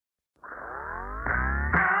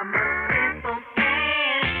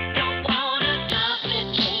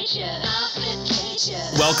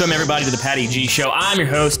Welcome, everybody, to the Patty G Show. I'm your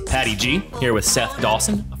host, Patty G, here with Seth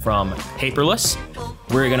Dawson from Paperless.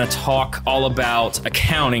 We're going to talk all about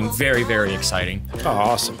accounting. Very, very exciting. Oh,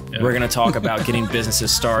 awesome. Yeah. We're going to talk about getting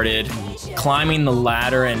businesses started, climbing the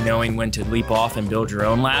ladder and knowing when to leap off and build your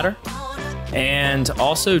own ladder, and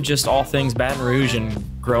also just all things Baton Rouge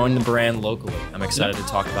and growing the brand locally. I'm excited to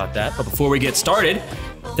talk about that. But before we get started,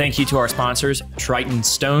 thank you to our sponsors, Triton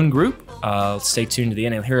Stone Group. Stay tuned to the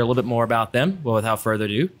end and hear a little bit more about them. Well, without further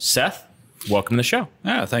ado, Seth, welcome to the show.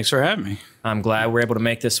 Yeah, thanks for having me. I'm glad we're able to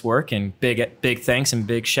make this work, and big thanks and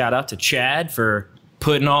big shout out to Chad for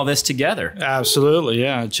putting all this together. Absolutely,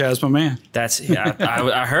 yeah. Chad's my man.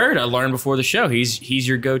 I heard, I learned before the show, he's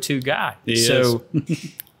your go-to guy. He is.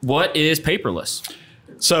 What is Paperless?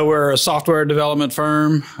 So we're a software development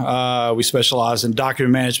firm. We specialize in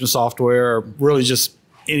document management software, really just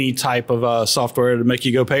any type of software to make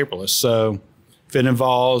you go paperless. So if it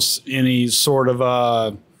involves any sort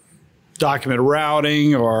of document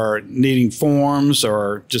routing or needing forms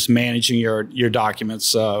or just managing your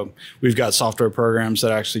documents, we've got software programs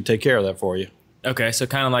that actually take care of that for you. Okay, so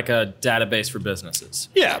kind of like a database for businesses.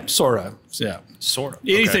 Yeah, sort of. Yeah, sort of.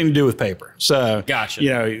 Anything to do with paper. So, gotcha. You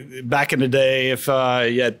know, back in the day, if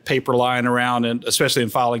you had paper lying around, and especially in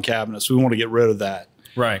filing cabinets, we want to get rid of that.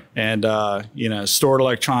 Right. And you know, stored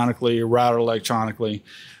electronically, routed electronically.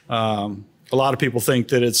 A lot of people think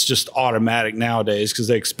that it's just automatic nowadays because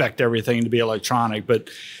they expect everything to be electronic. But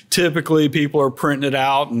typically, people are printing it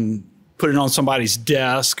out and putting it on somebody's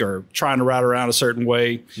desk or trying to route around a certain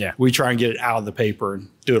way. Yeah. We try and get it out of the paper and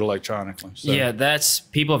do it electronically. So. Yeah,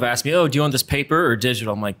 people have asked me, oh, do you want this paper or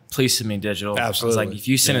digital? I'm like, please send me digital. Absolutely. I was like, if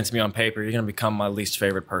you send it to me on paper, you're going to become my least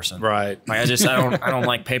favorite person. Right. Like, I don't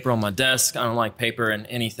like paper on my desk. I don't like paper in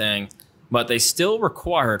anything. But they still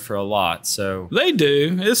require it for a lot. So they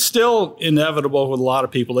do. It's still inevitable with a lot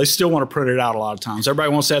of people. They still want to print it out a lot of times.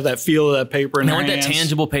 Everybody wants to have that feel of that paper in their hands. They want that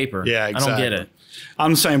tangible paper. Yeah, exactly. I don't get it.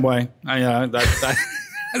 I'm the same way. I own a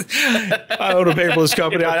paperless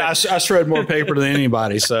company. I shred more paper than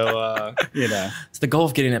anybody. So, you know. It's the goal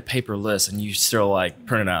of getting it paperless, and you still like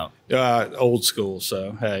print it out. Old school.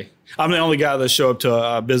 So, hey, I'm the only guy that show up to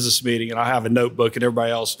a business meeting, and I have a notebook, and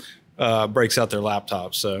everybody else breaks out their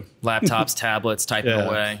laptops. So laptops, tablets, typing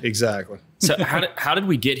away. Exactly. So how did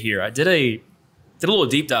we get here? I did a little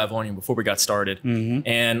deep dive on you before we got started,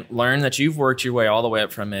 and learned that you've worked your way all the way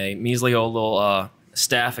up from a measly old little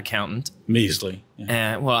staff accountant. Measly. Yeah.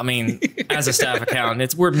 And well, I mean, as a staff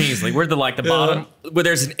accountant, we're measly. We're the bottom. Where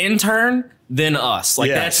there's an intern, then us. Like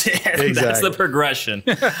that's it. Exactly. That's the progression.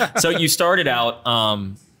 So you started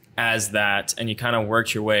out as that, and you kind of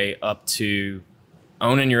worked your way up to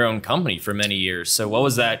owning your own company for many years. So what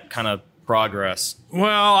was that kind of progress?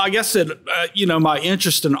 Well, I guess that, you know, my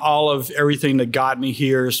interest in all of everything that got me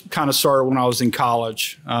here kind of started when I was in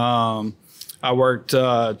college. I worked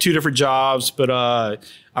 2 different jobs, but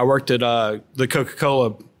I worked at the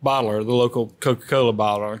Coca-Cola bottler, the local Coca-Cola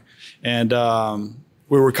bottler. And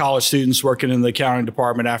we were college students working in the accounting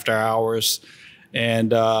department after hours.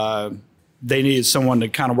 And they needed someone to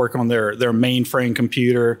kind of work on their mainframe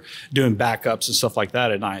computer, doing backups and stuff like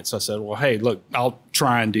that at night. So I said, well, hey, look, I'll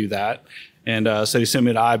try and do that. And so they sent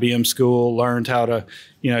me to IBM school, learned how to,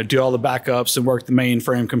 you know, do all the backups and work the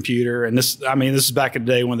mainframe computer. And this is back in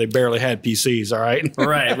the day when they barely had PCs, all right?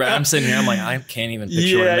 Right. I'm sitting here, I'm like, I can't even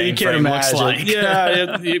picture what a mainframe looks like.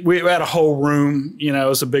 Yeah, we had a whole room, you know, it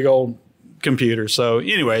was a big old computer. So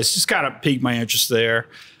anyways, just kind of piqued my interest there.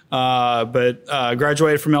 But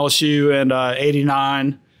graduated from LSU in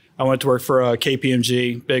 '89. I went to work for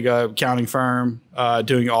KPMG, big accounting firm,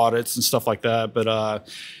 doing audits and stuff like that. But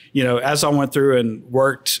you know, as I went through and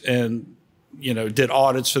worked and, you know, did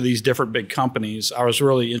audits for these different big companies, I was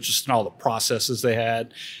really interested in all the processes they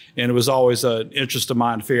had. And it was always an interest of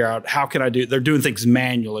mine to figure out how can I do, they're doing things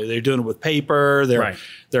manually. They're doing it with paper.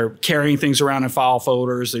 They're carrying things around in file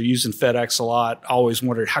folders. They're using FedEx a lot. I always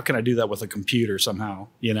wondered, how can I do that with a computer somehow,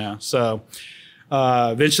 you know? So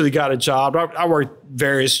eventually got a job. I worked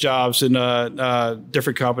various jobs in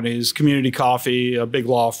different companies, Community Coffee, a big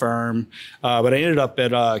law firm. But I ended up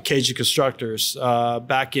at Cajun Constructors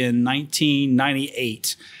back in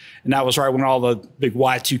 1998. And that was right when all the big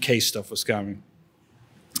Y2K stuff was coming.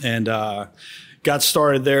 And got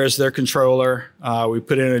started there as their controller. We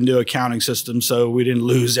put in a new accounting system so we didn't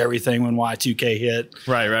lose everything when Y2K hit.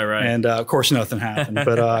 Right. And of course, nothing happened.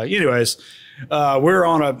 But anyways, we're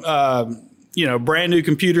on a brand new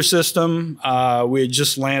computer system. We had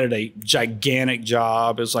just landed a gigantic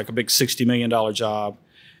job. It was like a big $60 million job.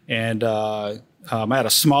 And I had a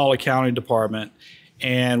small accounting department.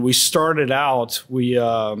 And we started out, we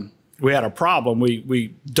we had a problem.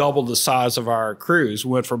 We doubled the size of our crews.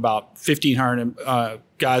 We went from about 1,500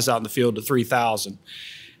 guys out in the field to 3,000.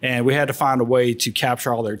 And we had to find a way to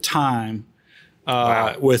capture all their time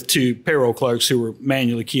with 2 payroll clerks who were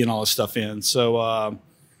manually keying all this stuff in. So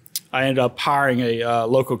I ended up hiring a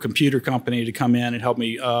local computer company to come in and help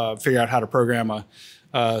me figure out how to program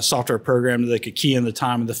a software program that they could key in the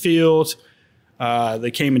time in the field.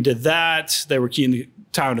 They came and did that. They were keying the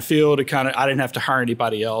time in the field. I didn't have to hire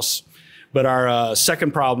anybody else. But our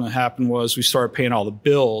second problem that happened was we started paying all the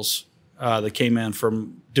bills that came in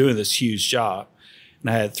from doing this huge job. And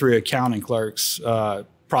I had 3 accounting clerks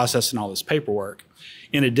processing all this paperwork.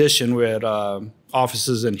 In addition, we had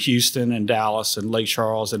offices in Houston and Dallas and Lake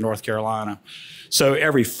Charles and North Carolina. So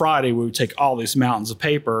every Friday, we would take all these mountains of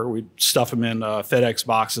paper, we'd stuff them in FedEx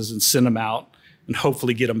boxes and send them out and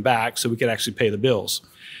hopefully get them back so we could actually pay the bills.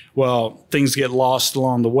 Well, things get lost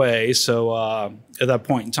along the way. So at that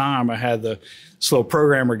point in time, I had this little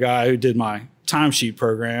programmer guy who did my timesheet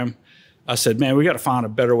program. I said, man, we got to find a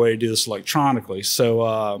better way to do this electronically.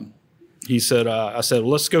 So he said, I said,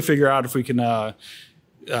 well, let's go figure out if we can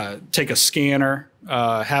take a scanner,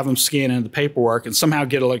 have them scan in the paperwork and somehow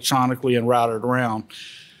get electronically and route it around.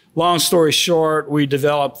 Long story short, we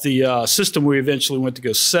developed the system we eventually went to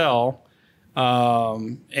go sell.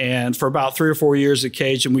 And for about 3 or 4 years at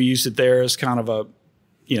Cajun, we used it there as kind of a,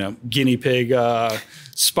 guinea pig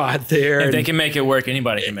spot there. If they can make it work,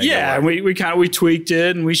 anybody can make it work. Yeah, and we tweaked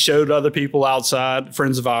it and we showed other people outside,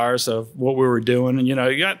 friends of ours, of what we were doing, and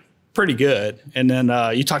it got pretty good. And then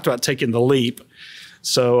you talked about taking the leap.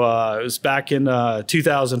 So it was back in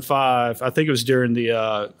 2005. I think it was during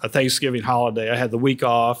the Thanksgiving holiday. I had the week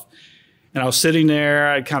off. And I was sitting there.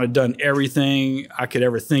 I'd kind of done everything I could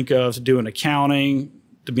ever think of doing accounting.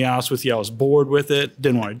 To be honest with you, I was bored with it.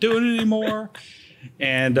 Didn't want to do it anymore.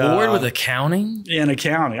 And bored with accounting? In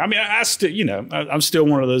accounting. I mean, I still, I'm still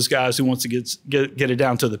one of those guys who wants to get it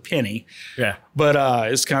down to the penny. Yeah. But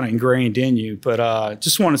it's kind of ingrained in you. But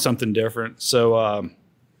just wanted something different. So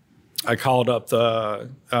I called up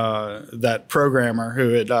that programmer who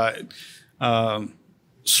had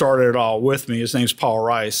started it all with me. His name's Paul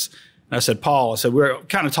Rice. And I said, Paul, we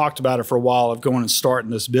kind of talked about it for a while of going and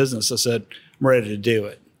starting this business. I said, I'm ready to do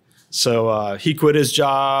it. So he quit his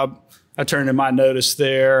job. I turned in my notice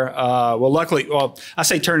there. Luckily, I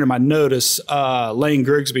say turned in my notice. Lane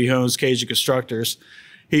Grigsby, who owns Cajun Constructors,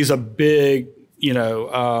 he's a big,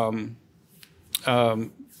 what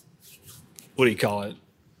do you call it?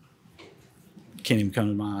 Can't even come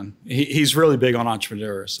to mind. He's really big on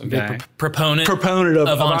entrepreneurs. Okay, proponent of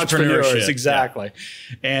entrepreneurship. Exactly.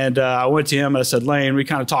 Yeah. And I went to him and I said, Lane, we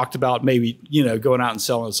kind of talked about maybe going out and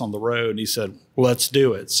selling this on the road. And he said, well, let's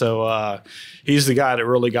do it. So he's the guy that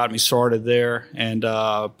really got me started there. And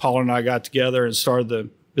Paul and I got together and started the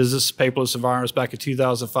business Paperless Environments back in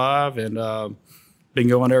 2005, and been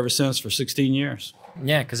going ever since for 16 years.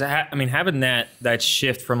 Yeah, because having that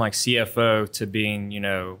shift from like CFO to being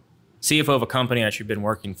CFO of a company that you've been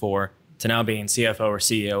working for to now being CFO or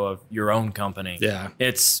CEO of your own company. Yeah.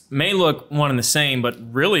 It's may look one and the same, but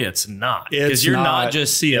really it's not. Because you're not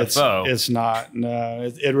just CFO. It's not. No,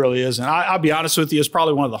 it really isn't. I'll be honest with you, it's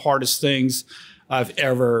probably one of the hardest things I've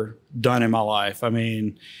ever done in my life. I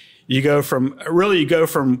mean, you go from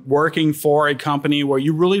working for a company where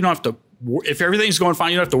you really don't have to, if everything's going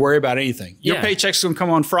fine, you don't have to worry about anything. Your paycheck's going to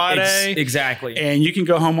come on Friday. Exactly. And you can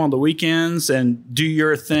go home on the weekends and do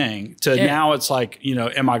your thing. To now it's like,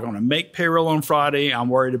 am I going to make payroll on Friday? I'm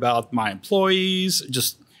worried about my employees,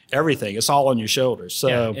 just everything. It's all on your shoulders.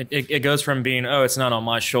 So it goes from being, it's not on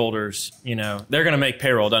my shoulders. They're going to make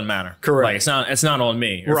payroll. Doesn't matter. Correct. Like it's not on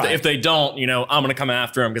me. Right. If they don't, I'm going to come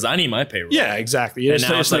after them because I need my payroll. Yeah, exactly.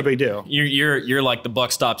 It's no big deal. You're like the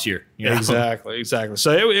buck stops here. Exactly.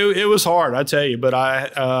 So it was hard, I tell you, but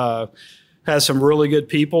I had some really good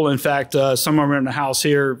people. In fact, some of them are in the house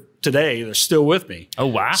here today. They're still with me. Oh,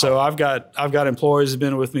 wow. So I've got employees who've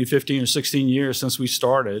been with me 15 or 16 years since we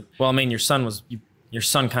started. Well, your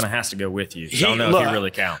son kind of has to go with you. So I don't know if he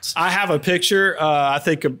really counts. I have a picture. I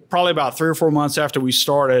think probably about 3 or 4 months after we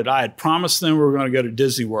started, I had promised them we were going to go to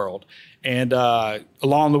Disney World. And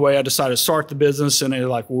along the way, I decided to start the business. And they're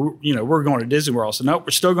like, we're going to Disney World. So nope,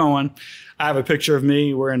 we're still going. I have a picture of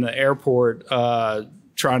me. We're in the airport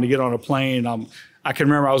trying to get on a plane. I can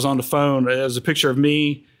remember I was on the phone. There's a picture of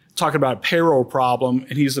me talking about a payroll problem.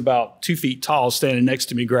 And he's about 2 feet tall standing next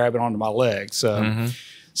to me, grabbing onto my leg. So.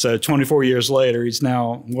 So 24 years later, he's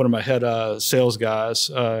now one of my head sales guys,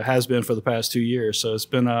 has been for the past 2 years. So it's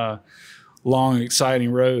been a long,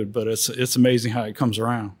 exciting road, but it's amazing how it comes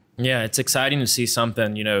around. Yeah, it's exciting to see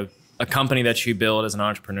something, a company that you build as an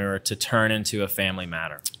entrepreneur to turn into a family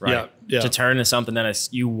matter, right? Yeah, yeah. To turn into something that is,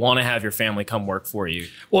 you want to have your family come work for you.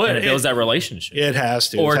 Well, and it builds that relationship. It has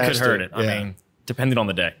to. Or it it has could hurt to. it. I mean, depending on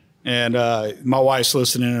the day. And my wife's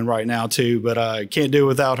listening in right now too, but I can't do it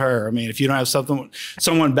without her. I mean, if you don't have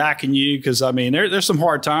someone backing you, because I mean, there's some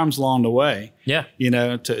hard times along the way. Yeah. You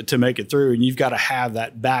know, to make it through, and you've got to have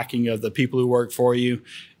that backing of the people who work for you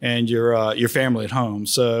and your family at home.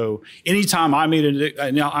 So anytime I meet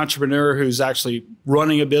an entrepreneur who's actually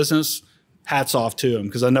running a business, hats off to them,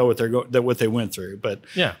 because I know what they went through. But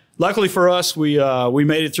yeah. Luckily for us, we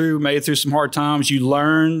made it through some hard times. You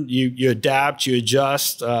learn, you adapt, you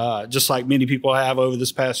adjust, just like many people have over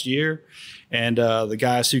this past year. And the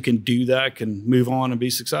guys who can do that can move on and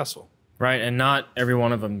be successful. Right, and not every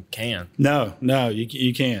one of them can. No,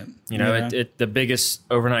 you can't. You know, the biggest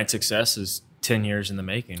overnight success is 10 years in the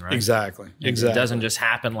making, right? Exactly. It doesn't just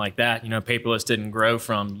happen like that. You know, Paperless didn't grow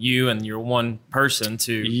from you and your one person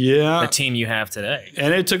to the team you have today.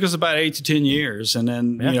 And it took us about 8 to 10 years. And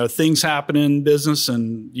then, you know, things happen in business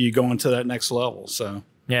and you go into that next level. So,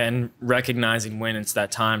 yeah, and recognizing when it's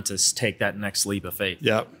that time to take that next leap of faith.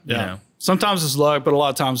 Yep. You know? Sometimes it's luck, but a lot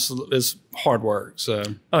of times it's hard work. So,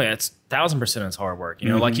 oh, yeah, it's 1,000% it's hard work. You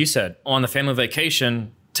know, like you said, on the family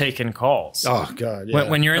vacation, taking calls. Oh God! Yeah.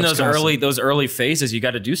 When you're in those early phases, you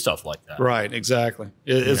got to do stuff like that. Right. Exactly.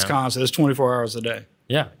 It's constant. It's 24 hours a day.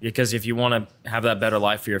 Yeah, because if you want to have that better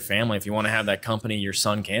life for your family, if you want to have that company your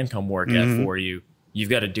son can come work at for you, you've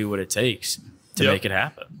got to do what it takes to make it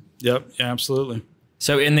happen. Yep. Yeah, absolutely.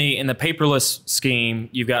 So in the paperless scheme,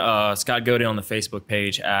 you've got Scott Godin on the Facebook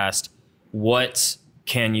page asked, "What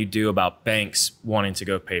can you do about banks wanting to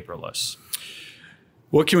go paperless?"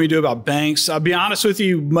 What can we do about banks? I'll be honest with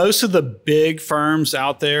you, most of the big firms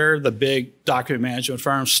out there, the big document management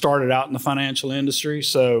firms, started out in the financial industry.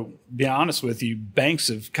 So be honest with you, banks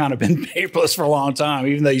have kind of been paperless for a long time,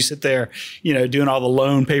 even though you sit there, you know, doing all the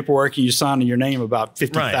loan paperwork and you signing your name about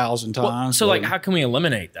 50,000 times. Well, so like, how can we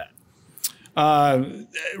eliminate that?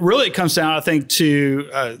 Really, it comes down, I think,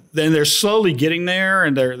 to then they're slowly getting there,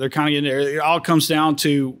 and they're kind of getting there. It all comes down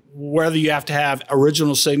to whether you have to have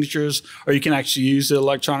original signatures or you can actually use the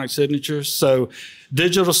electronic signatures. So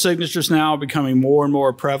digital signatures now are becoming more and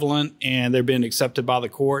more prevalent, and they're being accepted by the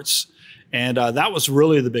courts. And that was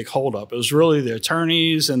really the big holdup. It was really the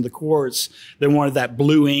attorneys and the courts that wanted that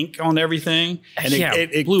blue ink on everything. And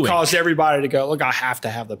it caused everybody to go, look, I have to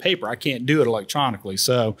have the paper. I can't do it electronically.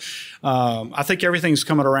 So I think everything's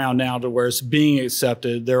coming around now to where it's being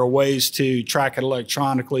accepted. There are ways to track it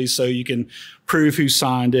electronically so you can prove who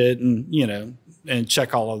signed it and, you know, and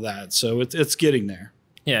check all of that. So it's getting there.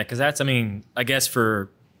 Yeah, because that's, I mean, I guess for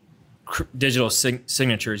digital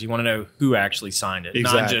signatures, you want to know who actually signed it,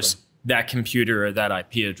 not just that computer or that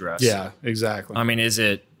IP address. Yeah, exactly. I mean, is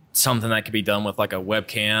it something that could be done with like a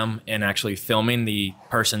webcam and actually filming the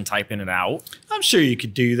person typing it out? I'm sure you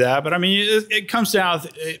could do that, but I mean, it comes down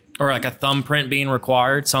or like a thumbprint being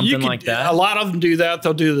required, something like that. A lot of them do that.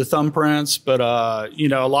 They'll do the thumbprints, but you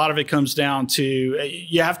know, a lot of it comes down to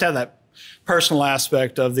you have to have that personal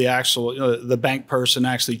aspect of the actual the bank person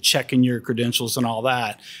actually checking your credentials and all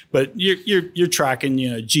that. But you're tracking, you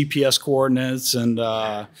know, GPS coordinates and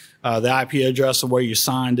the IP address of where you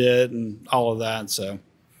signed it and all of that. So,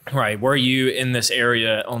 right, were you in this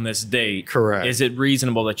area on this date? Correct. Is it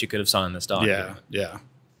reasonable that you could have signed this document? Yeah.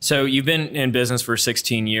 So you've been in business for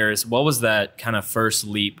 16 years. What was that kind of first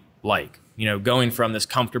leap like? You know, going from this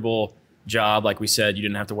comfortable job, like we said, you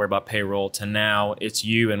didn't have to worry about payroll, to now it's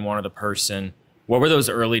you and one other person. What were those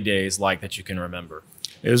early days like that you can remember?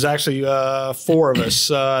 It was actually 4 of us.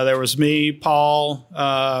 There was me, Paul,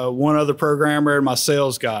 one other programmer, and my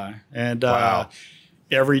sales guy. And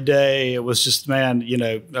every day it was just, man, you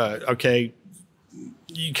know, okay,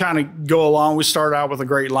 you kind of go along. We started out with a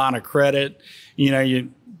great line of credit. You know,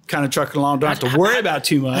 you kind of trucking along, don't have to worry about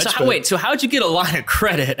too much. So how'd you get a line of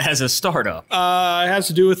credit as a startup? It has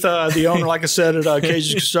to do with the owner, like I said, at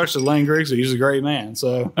Cage's Construction, Lane Griggs. He's a great man.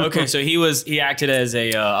 So okay, so he acted as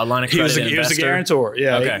a line of credit. He was a guarantor.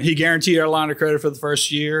 Yeah, okay. He guaranteed our line of credit for the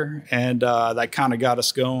first year, and that kind of got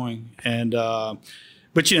us going. And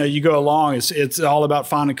but you know, you go along. It's all about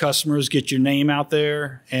finding customers, get your name out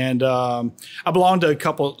there. And I belonged to a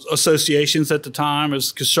couple associations at the time. It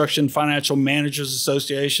was Construction Financial Managers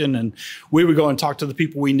Association, and we would go and talk to the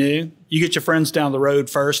people we knew. You get your friends down the road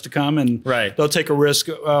first to come, and they'll take a risk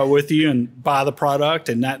with you and buy the product,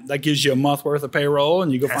 and that gives you a month worth of payroll,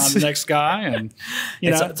 and you go find the next guy, and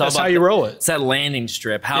you know that's how you roll it. It's that landing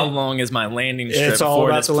strip. How long is my landing strip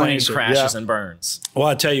before this plane crashes and burns? Well,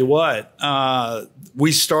 I tell you what,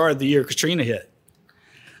 we started the year Katrina hit.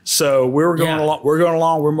 So we're going along. We're going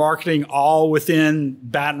along. We're marketing all within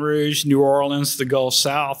Baton Rouge, New Orleans, the Gulf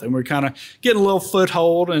South, and we're kind of getting a little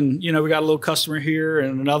foothold. And we got a little customer here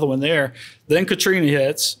and another one there. Then Katrina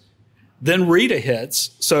hits. Then Rita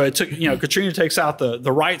hits. So it took Katrina takes out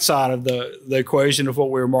the right side of the equation of what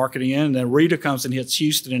we were marketing in, and then Rita comes and hits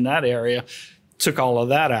Houston in that area, took all of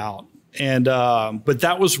that out. And but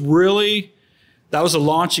that was a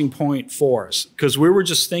launching point for us because we were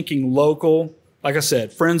just thinking local. Like I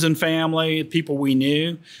said, friends and family, people we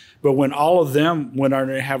knew. But when all of them went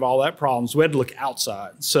under and have all that problems, we had to look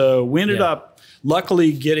outside. So we ended up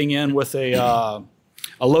luckily getting in with a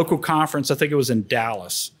local conference. I think it was in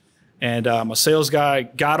Dallas. And a sales guy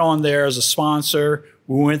got on there as a sponsor.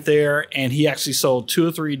 We went there, and he actually sold 2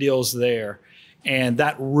 or 3 deals there. And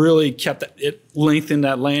that really lengthened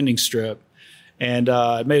that landing strip. And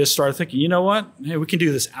it made us start thinking, you know what? Hey, we can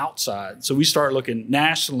do this outside. So we start looking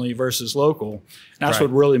nationally versus local. And that's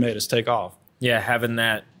what really made us take off. Yeah, having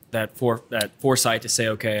that foresight to say,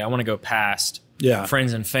 okay, I want to go past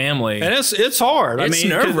friends and family. And it's hard. It's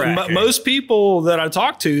nerve-wracking. Most people that I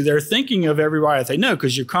talk to, they're thinking of everybody that they know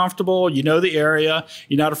because you're comfortable, you know the area,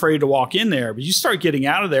 you're not afraid to walk in there. But you start getting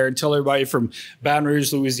out of there and tell everybody from Baton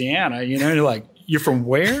Rouge, Louisiana, you're like, you're from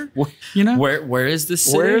where? Where is this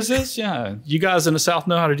city? Where is this? Yeah. You guys in the South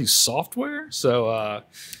know how to do software. So,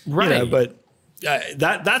 but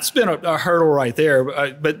that's been a hurdle right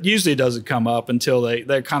there. But usually it doesn't come up until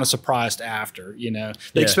they're kind of surprised after,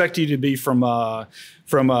 They expect you to be from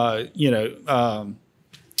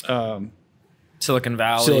Silicon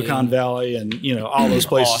Valley and, all those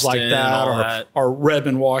places Austin, like that, or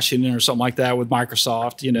Redmond, Washington or something like that with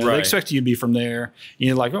Microsoft, They expect you to be from there.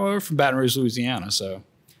 Like, oh, we're from Baton Rouge, Louisiana. So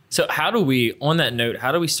on that note,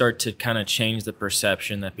 how do we start to kind of change the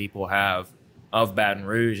perception that people have of Baton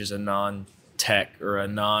Rouge as a non-tech or a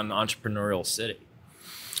non-entrepreneurial city?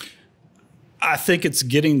 I think it's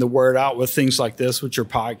getting the word out with things like this, with your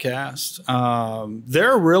podcast.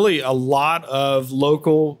 There are really a lot of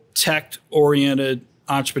local tech-oriented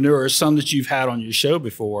entrepreneurs, some that you've had on your show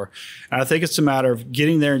before. And I think it's a matter of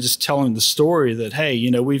getting there and just telling the story that, hey,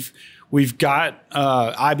 we've got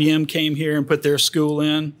IBM came here and put their school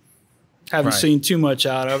in. Haven't seen too much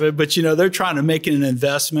out of it, but they're trying to make it an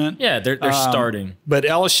investment. Yeah, they're starting. But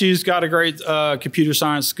LSU's got a great computer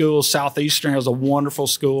science school. Southeastern has a wonderful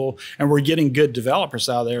school, and we're getting good developers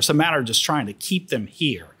out there. It's a matter of just trying to keep them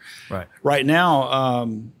here. Right now,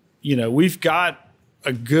 we've got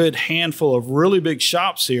a good handful of really big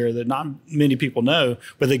shops here that not many people know,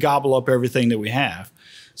 but they gobble up everything that we have.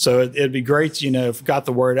 So it'd be great, if we got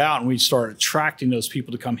the word out and we start attracting those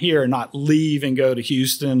people to come here and not leave and go to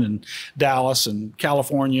Houston and Dallas and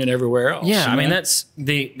California and everywhere else. Yeah, I mean, that's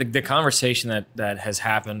the conversation that has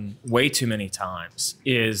happened way too many times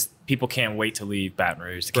is people can't wait to leave Baton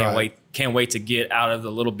Rouge. They can't wait to get out of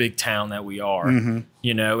the little big town that we are,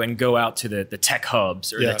 and go out to the tech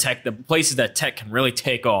hubs or the places that tech can really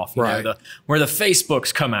take off, where the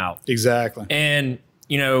Facebooks come out. Exactly. And,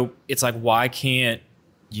 it's like, why can't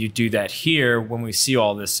you do that here when we see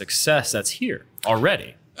all this success that's here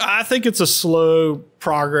already? I think it's a slow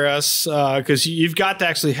progress because you've got to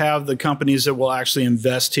actually have the companies that will actually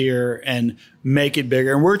invest here and make it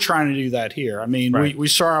bigger. And we're trying to do that here. I mean, we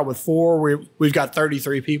start out with 4. We've got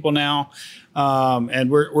 33 people now, and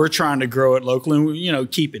we're trying to grow it locally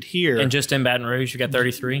and keep it here. And just in Baton Rouge, you got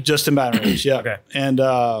 33? Just in Baton Rouge, yeah. Okay. And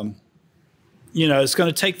it's going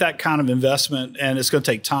to take that kind of investment, and it's going to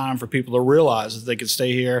take time for people to realize that they can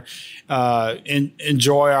stay here,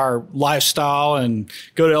 enjoy our lifestyle, and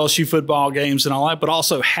go to LSU football games and all that, but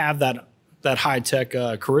also have that high tech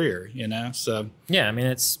career. So yeah, I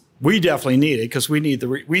mean we definitely need it because we need the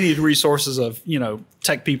resources of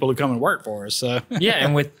tech people to come and work for us. So yeah,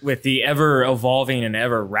 and with the ever evolving and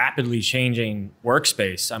ever rapidly changing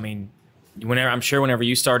workspace, I mean, whenever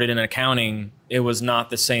you started in accounting, it was not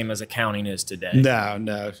the same as accounting is today.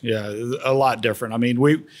 No, yeah, a lot different. I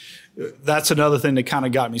mean, that's another thing that kind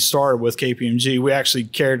of got me started with KPMG. We actually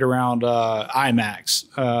carried around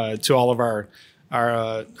iMacs to all of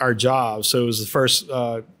our jobs. So it was the first,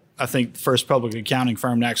 first public accounting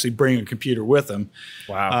firm to actually bring a computer with them.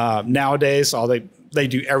 Wow. Nowadays, they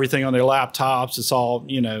do everything on their laptops. It's all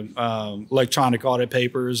electronic audit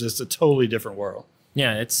papers. It's a totally different world.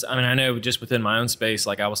 Yeah, I know just within my own space,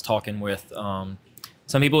 like I was talking with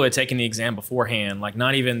some people who had taken the exam beforehand, like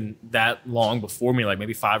not even that long before me, like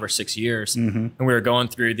maybe 5 or 6 years. And we were going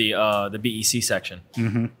through the BEC section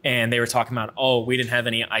and they were talking about, we didn't have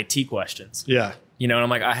any IT questions. Yeah. And I'm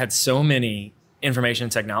like, I had so many information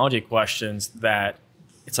technology questions that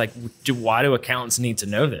it's like, why do accountants need to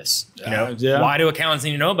know this? Why do accountants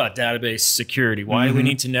need to know about database security? Why do we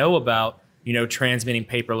need to know about, transmitting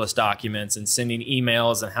paperless documents and sending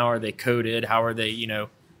emails, and how are they coded? How are they,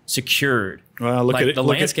 secured? Well, the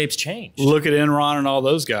landscape's changed. Look at Enron and all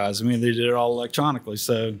those guys. I mean, they did it all electronically.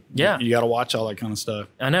 So you got to watch all that kind of stuff.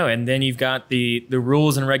 I know. And then you've got the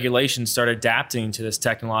rules and regulations start adapting to this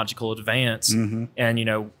technological advance. And,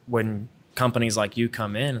 when companies like you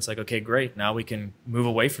come in, it's like, okay, great. Now we can move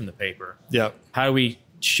away from the paper. Yeah. How do we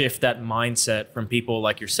shift that mindset from people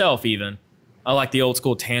like yourself even? I like the old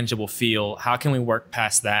school tangible feel. How can we work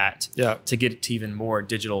past that to get it to even more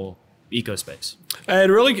digital ecospace?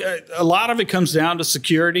 It really, a lot of it comes down to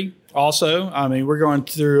security also. I mean, we're going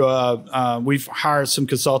through, we've hired some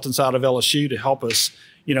consultants out of LSU to help us,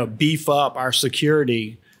 beef up our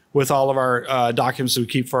security with all of our documents that we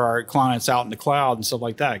keep for our clients out in the cloud and stuff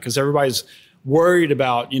like that. Because everybody's worried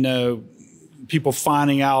about, people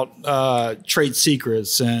finding out trade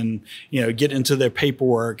secrets and, get into their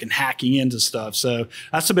paperwork and hacking into stuff. So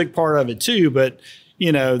that's a big part of it too. But,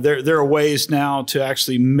 there are ways now to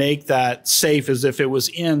actually make that safe as if it was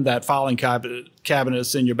in that filing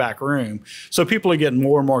cabinets in your back room. So people are getting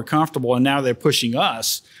more and more comfortable, and now they're pushing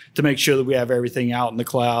us to make sure that we have everything out in the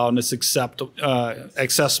cloud and it's accessible,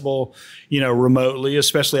 remotely,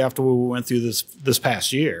 especially after we went through this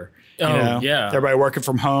past year. Everybody working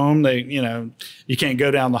from home. You can't go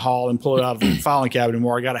down the hall and pull it out of the filing cabinet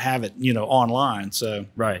anymore. I got to have it, online. So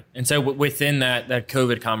right. And so within that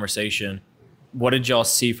COVID conversation, what did y'all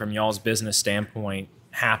see from y'all's business standpoint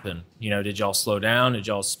happen? Did y'all slow down? Did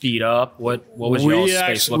y'all speed up? What was y'all's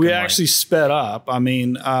space looking like? We actually sped up. I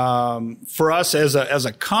mean, for us as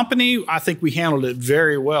a company, I think we handled it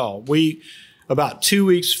very well. About 2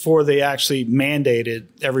 weeks before they actually mandated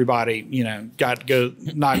everybody, not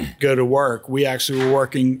go to work, we actually were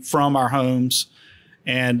working from our homes.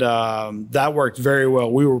 And that worked very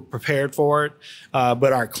well. We were prepared for it.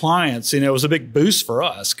 But our clients, it was a big boost for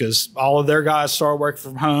us because all of their guys started working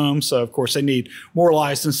from home. So, of course, they need more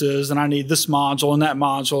licenses, and I need this module and that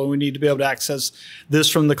module. And we need to be able to access this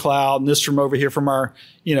from the cloud and this from over here from our,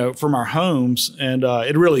 from our homes. And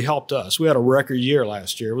it really helped us. We had a record year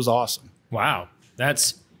last year. It was awesome. Wow.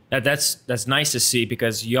 That's nice to see,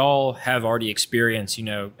 because y'all have already experienced,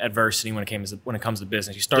 adversity when it comes to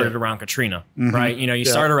business. You started around Katrina, right? You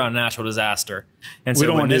started around natural disaster, and so we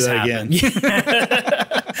don't want to do that again.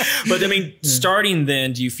 But I mean, starting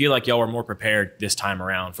then, do you feel like y'all were more prepared this time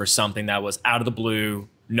around for something that was out of the blue,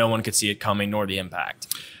 no one could see it coming, nor the impact?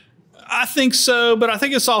 I think so, but I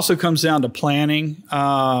think it also comes down to planning.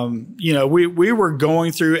 We were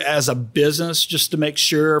going through as a business just to make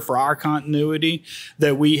sure for our continuity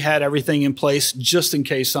that we had everything in place just in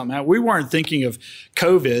case something happened. We weren't thinking of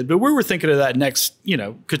COVID, but we were thinking of that next,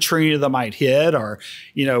 Katrina that might hit, or,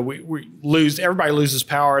 everybody loses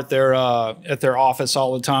power at their office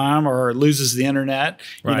all the time, or loses the internet.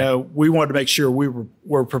 Right. We wanted to make sure we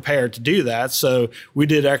were prepared to do that. So we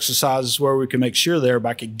did exercises where we could make sure that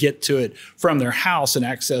everybody could get to it from their house and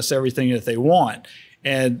access everything that they want.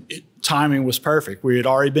 And timing was perfect. We had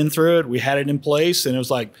already been through it. We had it in place, and it was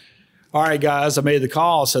like, all right, guys, I made the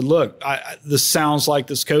call. I said, look, this sounds like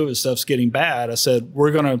this COVID stuff's getting bad. I said,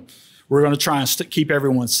 we're gonna try and keep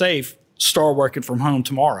everyone safe. Start working from home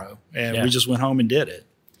tomorrow. And we just went home and did it.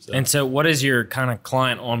 So. And so what does your kind of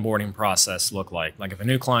client onboarding process look like? Like if a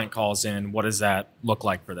new client calls in, what does that look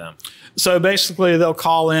like for them? So basically they'll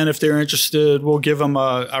call in if they're interested. We'll give them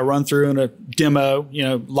a run through and a demo,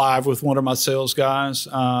 live with one of my sales guys.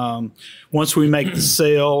 Once we make the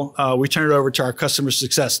sale, we turn it over to our customer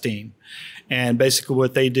success team. And basically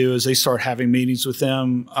what they do is they start having meetings with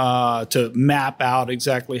them to map out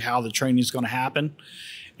exactly how the training is going to happen.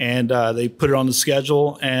 And they put it on the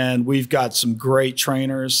schedule, and we've got some great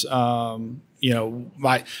trainers.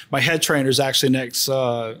 My head trainer is actually an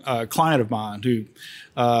ex-client of mine who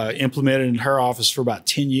implemented in her office for about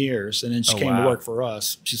 10 years, and then she came to work for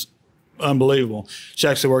us. She's unbelievable. She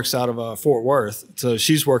actually works out of Fort Worth, so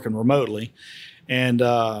she's working remotely. And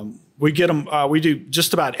we get them. We do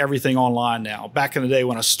just about everything online now. Back in the day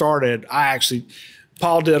when I started,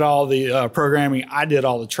 Paul did all the programming. I did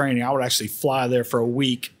all the training. I would actually fly there for a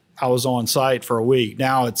week. I was on site for a week.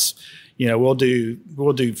 Now it's, we'll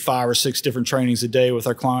do 5 or 6 different trainings a day with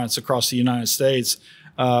our clients across the United States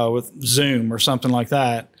with Zoom or something like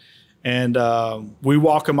that. And we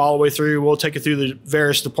walk them all the way through. We'll take it through the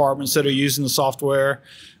various departments that are using the software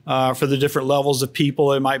for the different levels of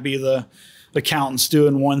people. It might be the accountants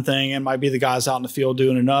doing one thing, and might be the guys out in the field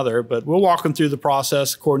doing another. But we'll walk them through the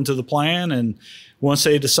process according to the plan, and once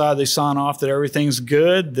they decide they sign off that everything's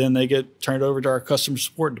good, then they get turned over to our customer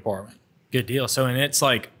support department. Good deal. So, and it's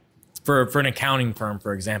like for an accounting firm,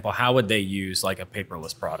 for example, how would they use like a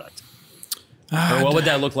paperless product? Or what would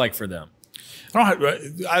that look like for them?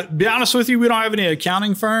 I'll be honest with you, we don't have any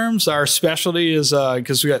accounting firms. Our specialty is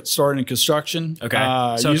because we got started in construction.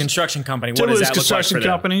 Okay. So a construction company, what does that look like for them?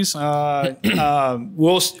 Companies.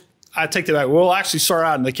 I take that back. We'll actually start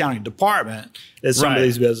out in the accounting department at some of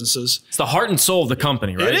these businesses. It's the heart and soul of the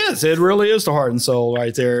company, right? It is. It really is the heart and soul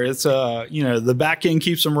right there. It's the back end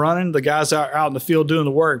keeps them running. The guys out in the field doing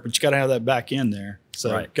the work, but you got to have that back end there.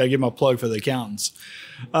 So got to give them a plug for the accountants.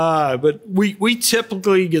 But we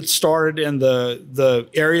typically get started in the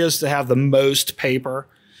areas that have the most paper.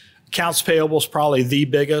 Accounts payable is probably the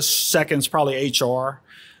biggest. Second is probably HR.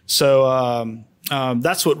 So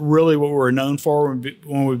that's what we're known for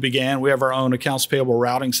when we began. We have our own accounts payable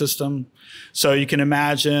routing system. So you can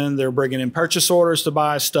imagine they're bringing in purchase orders to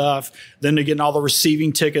buy stuff. Then they're getting all the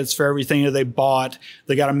receiving tickets for everything that they bought.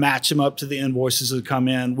 They got to match them up to the invoices that come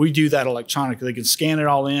in. We do that electronically. They can scan it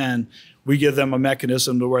all in. We give them a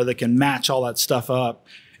mechanism to where they can match all that stuff up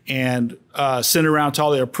and send it around to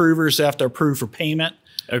all the approvers. They have to approve for payment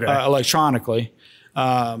electronically.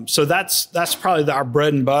 So that's probably our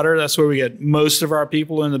bread and butter. That's where we get most of our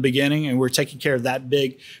people in the beginning, and we're taking care of that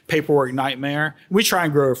big paperwork nightmare. We try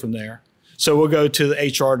and grow from there. So we'll go to the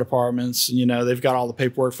HR departments. They've got all the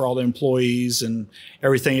paperwork for all the employees and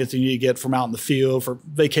everything that they need to get from out in the field for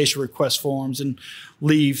vacation request forms and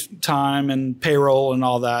leave time and payroll and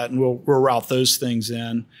all that. And we'll route those things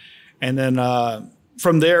in. And then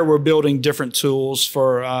from there, we're building different tools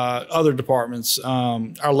for other departments.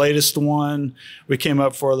 Our latest one, we came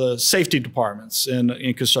up for the safety departments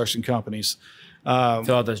in construction companies. Fill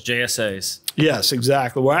out those JSAs. Yes,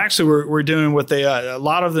 exactly. Well, actually, we're doing what a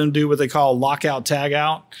lot of them do what they call lockout, tag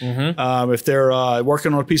out. If they're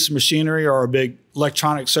working on a piece of machinery or a big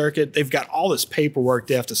electronic circuit, they've got all this paperwork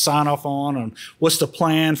they have to sign off on what's the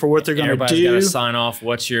plan for what they're going to do. Everybody's got to sign off.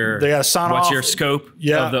 What's your scope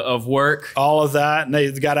of work? All of that. And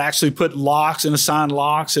they've got to actually put locks and assign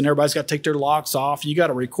locks, and everybody's got to take their locks off. You got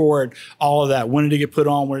to record all of that. When did it get put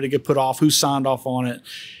on? When did it get put off? Who signed off on it?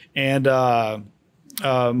 And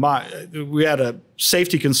we had a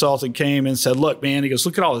safety consultant came and said, look, man, he goes,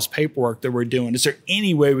 look at all this paperwork that we're doing. Is there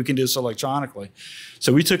any way we can do this electronically?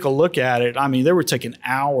 So we took a look at it. I mean, they were taking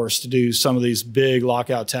hours to do some of these big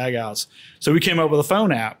lockout tagouts. So we came up with a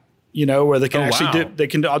phone app, where they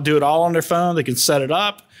can do it all on their phone. They can set it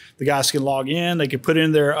up. The guys can log in. They can put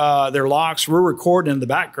in their locks. We're recording in the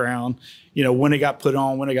background, when it got put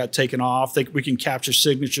on, when it got taken off. We can capture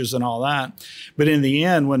signatures and all that. But in the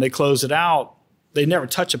end, when they close it out, they never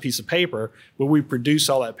touch a piece of paper, but we produce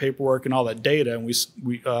all that paperwork and all that data, and we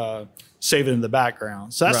save it in the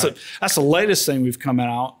background. So that's the latest thing we've come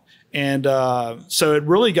out. And so it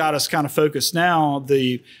really got us kind of focused now.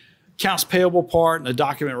 The accounts payable part and the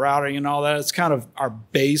document routing and all that, it's kind of our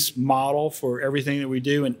base model for everything that we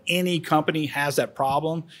do. And any company has that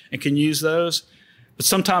problem and can use those. But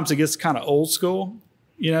sometimes it gets kind of old school.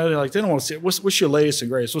 They're like, they don't want to see it. What's your latest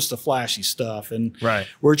and greatest? What's the flashy stuff? And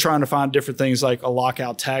we're trying to find different things like a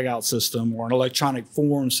lockout, tagout system or an electronic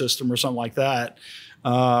form system or something like that,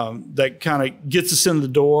 that kind of gets us in the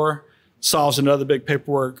door, solves another big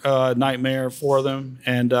paperwork nightmare for them,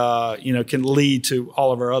 and can lead to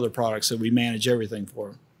all of our other products that we manage everything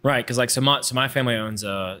for. Right, because so my family owns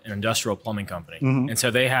an industrial plumbing company, and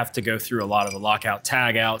so they have to go through a lot of the lockout,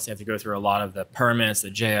 tagauts. They have to go through a lot of the permits,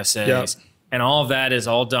 the JSAs. Yep. And all of that is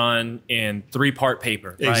all done in 3-part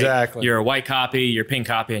paper, right? Exactly. Your white copy, your pink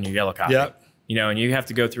copy, and your yellow copy. Yep. And you have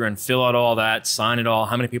to go through and fill out all that, sign it all,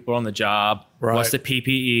 how many people are on the job, what's the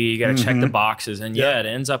PPE, you got to check the boxes. And it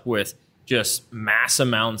ends up with just mass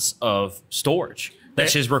amounts of storage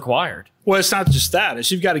that's just required. Well, it's not just that.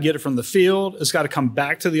 It's you've got to get it from the field. It's got to come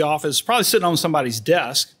back to the office, probably sitting on somebody's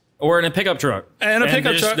desk. Or in a pickup truck. And a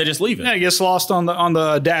pickup truck. They just leave it. Yeah, it gets lost on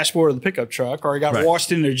the dashboard of the pickup truck, or it got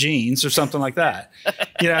washed in their jeans or something like that.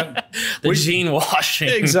 Gene washing.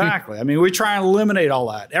 Exactly. I mean, we try and eliminate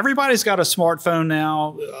all that. Everybody's got a smartphone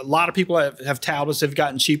now. A lot of people have tablets. They've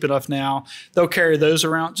gotten cheap enough now. They'll carry those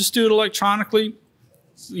around. Just do it electronically.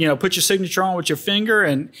 Put your signature on with your finger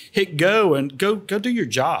and hit go and go do your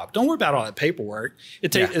job. Don't worry about all that paperwork.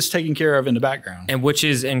 It's taken care of in the background. And which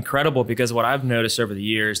is incredible, because what I've noticed over the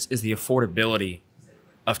years is the affordability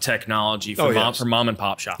of technology for mom and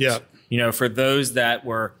pop shops. Yeah. For those that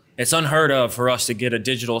it's unheard of for us to get a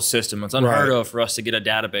digital system. It's unheard of for us to get a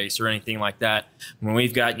database or anything like that. When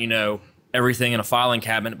we've got, everything in a filing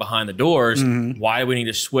cabinet behind the doors, why do we need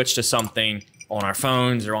to switch to something on our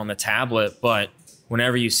phones or on the tablet? But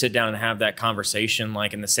whenever you sit down and have that conversation,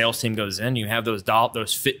 and the sales team goes in, you have those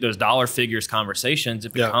dollar figures conversations,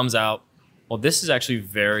 it becomes out well, this is actually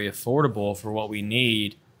very affordable for what we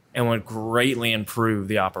need and would greatly improve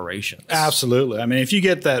the operations. Absolutely. I mean, if you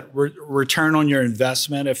get that return on your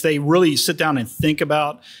investment, if they really sit down and think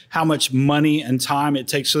about how much money and time it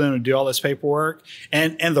takes for them to do all this paperwork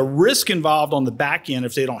and the risk involved on the back end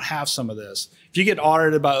if they don't have some of this. If you get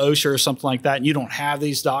audited by OSHA or something like that and you don't have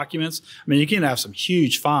these documents, I mean, you can have some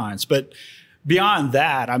huge fines. But beyond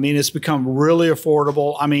that, I mean, it's become really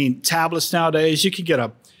affordable. I mean, tablets nowadays, you can get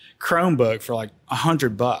a Chromebook for like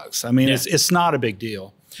 $100. I mean, it's not a big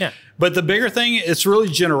deal. Yeah. But the bigger thing, it's really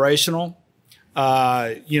generational.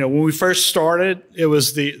 When we first started, it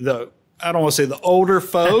was the I don't want to say the older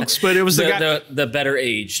folks, but it was the better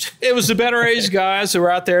aged. It was the better aged guys who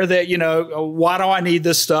were out there that, why do I need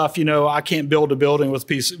this stuff? I can't build a building with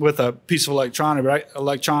a piece of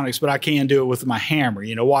electronics, but I can do it with my hammer.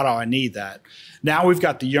 Why do I need that? Now we've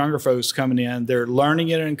got the younger folks coming in. They're learning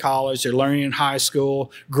it in college. They're learning it in high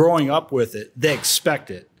school, growing up with it. They expect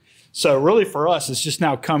it. So really for us, it's just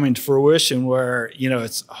now coming to fruition where,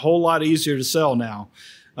 it's a whole lot easier to sell now.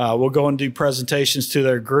 We'll go and do presentations to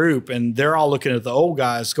their group and they're all looking at the old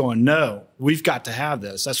guys going, no, we've got to have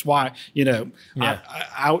this. That's why,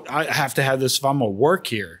 I have to have this if I'm going to work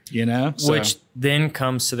here, So. Which then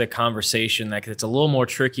comes to the conversation that it's a little more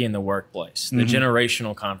tricky in the workplace, the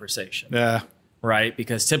generational conversation. Yeah. Right,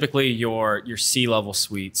 because typically your C-level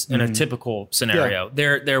suites in a typical scenario,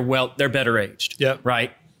 they're better aged. Yeah.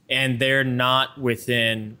 Right. And they're not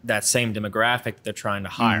within that same demographic that they're trying to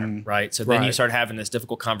hire, right? So then you start having this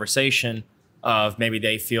difficult conversation of maybe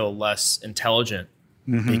they feel less intelligent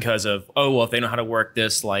because of, if they know how to work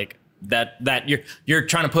this, like that you're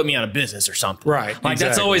trying to put me out of business or something. Right. Like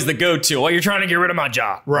that's always the go-to. Well, you're trying to get rid of my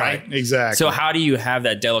job. Right. Exactly. So how do you have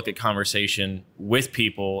that delicate conversation with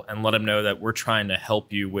people and let them know that we're trying to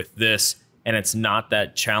help you with this and it's not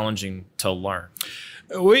that challenging to learn?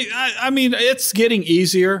 I mean, it's getting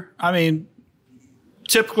easier. I mean,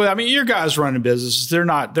 typically, your guys running businesses, they're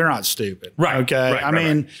not stupid. Right. Okay.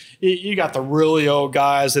 Right, You got the really old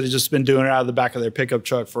guys that have just been doing it out of the back of their pickup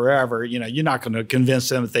truck forever. You're not going to convince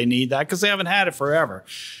them that they need that because they haven't had it forever.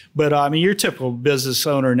 But your typical business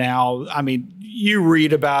owner now, you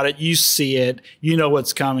read about it, you see it, you know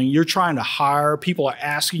what's coming. You're trying to hire. People are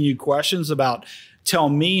asking you questions about, tell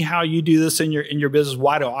me how you do this in your business.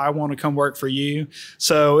 Why do I want to come work for you?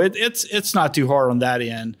 So it's not too hard on that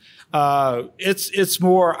end. It's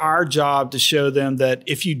more our job to show them that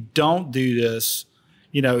if you don't do this,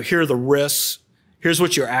 here are the risks. Here's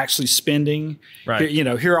what you're actually spending. Right.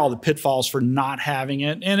 Here are all the pitfalls for not having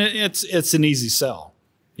it, and it's an easy sell.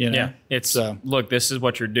 Yeah. Look, this is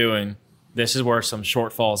what you're doing. This is where some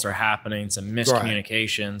shortfalls are happening, some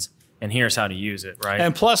miscommunications. Right. And here's how to use it, right?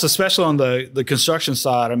 And plus, especially on the construction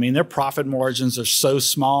side, their profit margins are so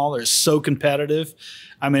small, they're so competitive.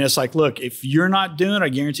 It's like, look, if you're not doing it, I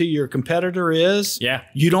guarantee your competitor is. Yeah.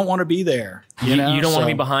 You don't want to be there. You don't want to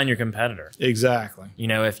be behind your competitor. Exactly.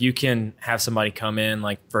 If you can have somebody come in,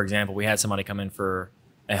 like, for example, we had somebody come in for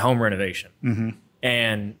a home renovation.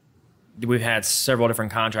 And we've had several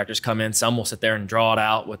different contractors come in. Some will sit there and draw it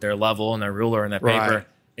out with their level and their ruler and their paper. Right.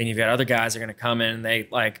 And you've got other guys that are going to come in and they,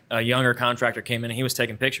 like a younger contractor came in and he was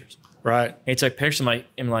taking pictures. Right. He took pictures.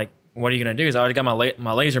 I'm like, what are you going to do? Because I already got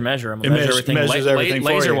my laser measure. I'm going to measure everything, everything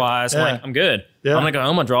laser wise. Yeah. I'm good. Yeah. I'm going to go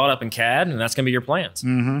home and draw it up in CAD and that's going to be your plans.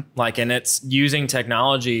 And it's using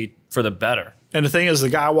technology for the better. And the thing is, the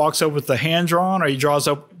guy walks up with the hand drawn or he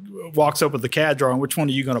walks up with the CAD drawing. Which one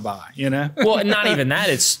are you going to buy? Well, and not even that.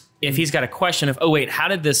 It's if he's got a question of, how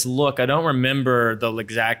did this look? I don't remember the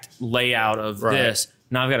exact layout of this.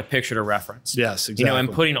 Now I've got a picture to reference. Yes, exactly.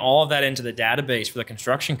 And putting all of that into the database for the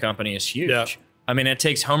construction company is huge. Yep. It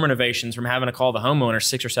takes home renovations from having to call the homeowner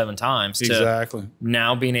 6 or 7 times to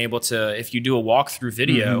now being able to, if you do a walkthrough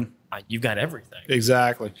video, you've got everything.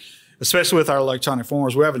 Exactly. Especially with our electronic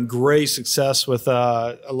forms, we're having great success with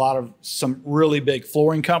some really big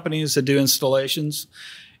flooring companies that do installations.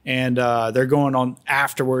 And they're going on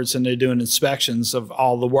afterwards and they're doing inspections of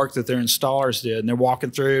all the work that their installers did. And they're walking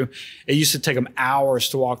through. It used to take them hours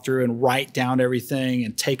to walk through and write down everything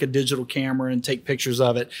and take a digital camera and take pictures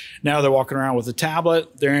of it. Now they're walking around with a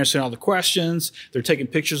tablet. They're answering all the questions. They're taking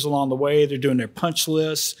pictures along the way. They're doing their punch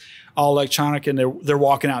lists, all electronic, and they're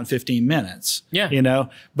walking out in 15 minutes. Yeah.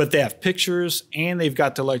 But they have pictures and they've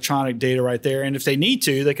got the electronic data right there. And if they need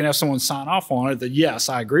to, they can have someone sign off on it that, yes,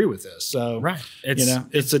 I agree with this. So,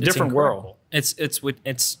 it's a different world.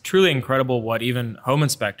 It's truly incredible what even home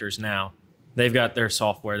inspectors now, they've got their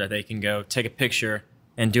software that they can go take a picture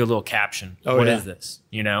and do a little caption. What is this?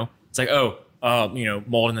 It's like, you know,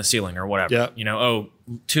 mold in the ceiling or whatever. Yep. You know, oh,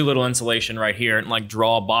 too little insulation right here, and like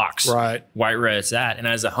draw a box. Right. White red it's that. And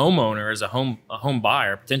as a homeowner, as a home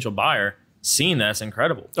buyer, potential buyer, seeing that's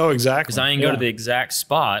incredible. Oh, exactly. Because I can go to the exact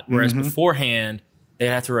spot, whereas beforehand they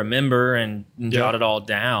have to remember and jot it all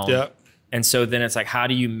down. Yep. And so then it's like, how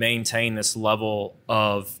do you maintain this level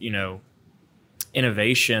of, you know,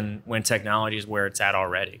 innovation when technology is where it's at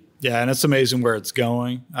already? Yeah, and it's amazing where it's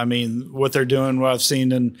going. I mean, what they're doing, what I've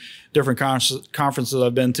seen in different conferences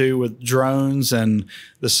I've been to with drones and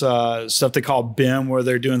this stuff they call BIM, where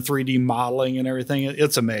they're doing 3D modeling and everything.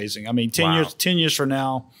 It's amazing. I mean, 10 years from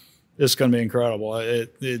now, it's going to be incredible.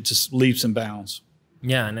 It just leaps and bounds.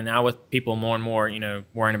 Yeah, and then now with people more and more, you know,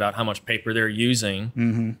 worrying about how much paper they're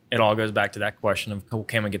using, it all goes back to that question of,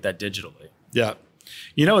 can we get that digitally? Yeah.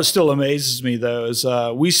 You know, what still amazes me, though, is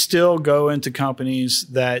we still go into companies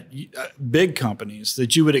that, big companies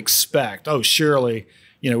that you would expect, oh, surely,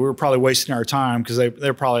 you know, we were probably wasting our time because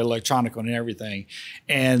they're probably electronic on everything.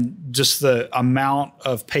 And just the amount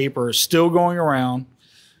of paper still going around.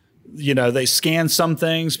 You know, they scan some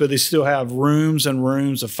things, but they still have rooms and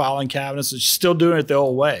rooms of filing cabinets. It's still doing it the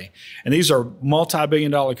old way. And these are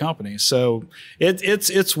multi-billion-dollar companies. So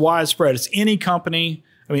it's widespread. It's any company.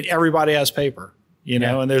 I mean, everybody has paper, you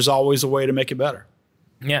know, and there's always a way to make it better.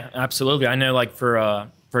 Yeah, absolutely. I know, like, for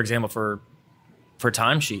example, for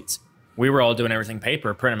timesheets, we were all doing everything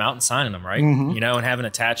paper, printing them out and signing them, right? You know, and having to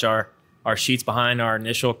attach our sheets behind our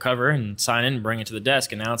initial cover and sign in and bring it to the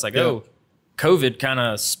desk. And now it's like, oh, COVID kind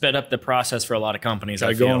of sped up the process for a lot of companies.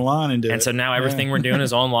 I go online and do it. And so now everything we're doing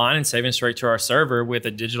is online and saving straight to our server with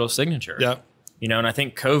a digital signature. Yep. You know, and I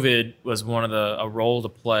think COVID was one of a role to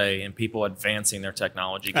play in people advancing their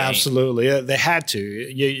technology game. Absolutely. Yeah, they had to.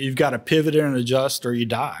 You've got to pivot and adjust or you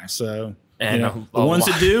die. So, and you know, the ones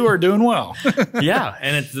that do are doing well. Yeah.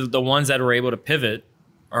 And it's the ones that are able to pivot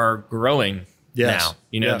are growing now.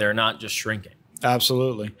 You know, they're not just shrinking.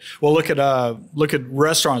 Absolutely. Well, look at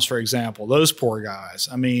restaurants, for example. Those poor guys.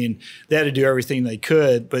 I mean, they had to do everything they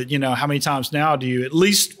could, but you know, how many times now do you at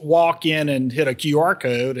least walk in and hit a QR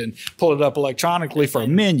code and pull it up electronically for a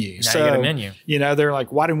menu? Now you get a menu. You know, they're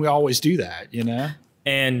like, why didn't we always do that? You know?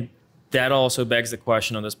 And that also begs the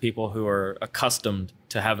question of those people who are accustomed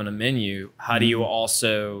to having a menu. How do you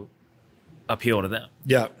also appeal to them?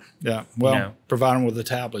 Yeah. Yeah. Well, you know, provide them with a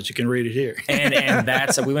tablet. You can read it here. and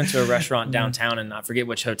that's, we went to a restaurant downtown, and I forget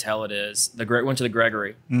which hotel it is. Went to the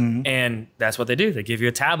Gregory, and that's what they do. They give you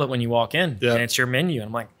a tablet when you walk in, and it's your menu. And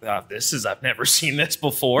I'm like, oh, I've never seen this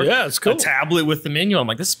before. Yeah, it's cool. A tablet with the menu. I'm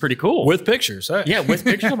like, this is pretty cool. With pictures. Right? Yeah, with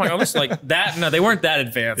pictures. I'm like, almost like that. No, they weren't that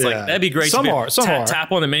advanced. Like, that'd be great. Some are.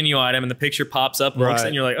 Tap on the menu item, and the picture pops up, and looks,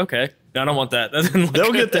 and you're like, okay. I don't want that.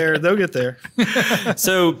 They'll get there. They'll get there.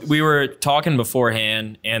 So we were talking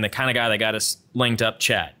beforehand, and the kind of guy that got us linked up,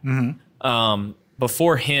 Chad.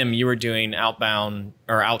 Before him, you were doing outbound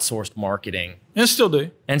or outsourced marketing. And still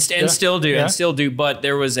do. And still do. But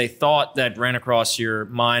there was a thought that ran across your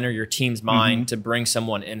mind or your team's mind to bring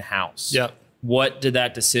someone in-house. Yep. What did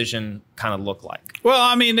that decision kind of look like? Well,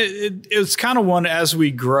 I mean, it's kind of one as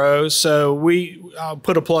we grow. So we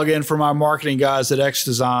put a plug in for my marketing guys at X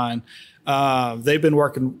Design. They've been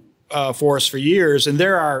working for us for years, and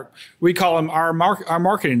we call them our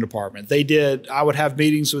marketing department. I would have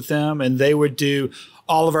meetings with them, and they would do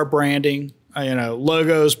all of our branding, you know,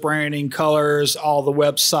 logos, branding, colors, all the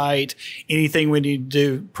website, anything we need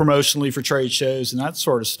to do promotionally for trade shows and that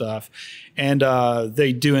sort of stuff. And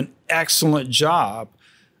they do an excellent job.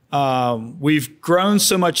 We've grown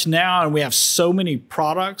so much now, and we have so many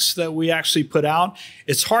products that we actually put out.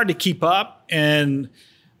 It's hard to keep up, and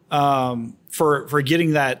for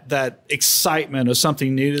getting that excitement of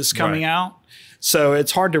something new that's coming out. So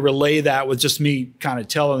it's hard to relay that with just me kind of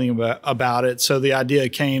telling them about it. So the idea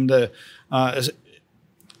came to,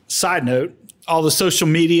 side note, all the social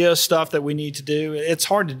media stuff that we need to do. It's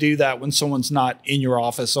hard to do that when someone's not in your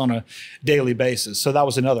office on a daily basis. So that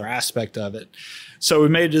was another aspect of it. So we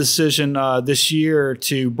made a decision this year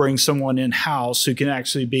to bring someone in-house who can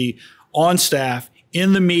actually be on staff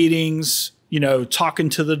in the meetings, you know, talking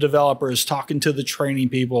to the developers, talking to the training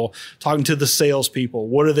people, talking to the salespeople.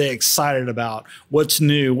 What are they excited about? What's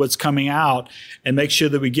new? What's coming out? And make sure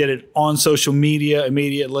that we get it on social media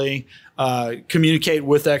immediately. Communicate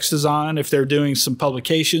with X Design if they're doing some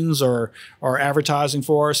publications or advertising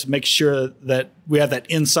for us. Make sure that we have that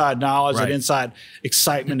inside knowledge, that inside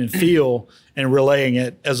excitement and feel, and relaying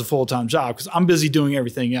it as a full-time job, because I'm busy doing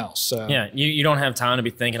everything else. So. Yeah, you don't have time to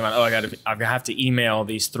be thinking about, I have to email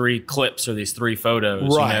these 3 clips or these 3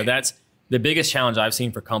 photos. Right. You know, that's the biggest challenge I've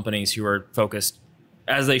seen for companies who are focused,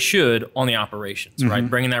 as they should, on the operations, right?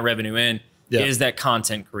 Bringing that revenue in is that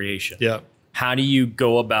content creation. Yeah. how do you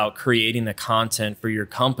go about creating the content for your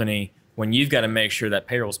company when you've got to make sure that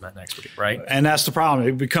payroll's met next week, right? And that's the problem.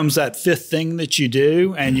 It becomes that fifth thing that you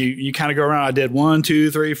do, and you kind of go around. I did 1,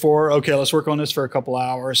 2, 3, 4. Okay, let's work on this for a couple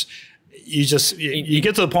hours. You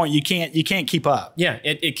get to the point you can't keep up. Yeah,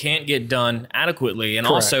 it can't get done adequately. And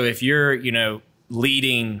Correct. also, if you're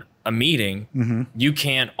leading a meeting, you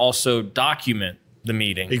can't also document the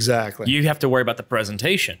meeting. Exactly. You have to worry about the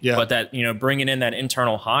presentation. Yeah. But that bringing in that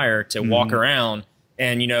internal hire to walk around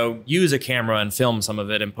and use a camera and film some of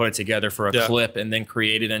it and put it together for a clip and then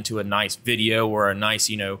create it into a nice video or a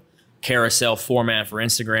nice carousel format for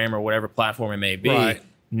Instagram or whatever platform it may be. Right.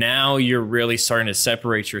 Now you're really starting to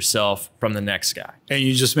separate yourself from the next guy. And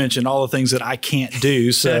you just mentioned all the things that I can't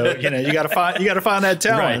do. So you got to find that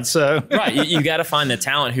talent. Right. So right, you got to find the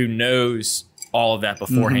talent who knows all of that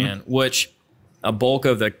beforehand. Which a bulk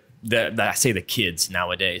of I say the kids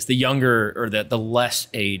nowadays, the younger or the less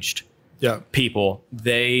aged people,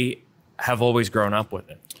 they have always grown up with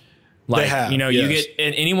it. Like, they have, you get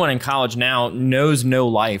anyone in college now knows no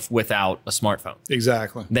life without a smartphone.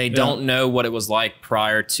 Exactly. They don't know what it was like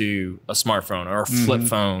prior to a smartphone or a flip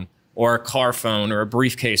phone or a car phone or a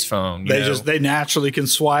briefcase phone. They naturally can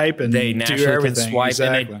swipe and they naturally do everything. can swipe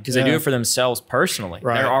exactly. because they do it for themselves personally.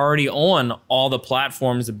 Right. They're already on all the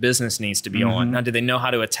platforms the business needs to be on. Now, do they know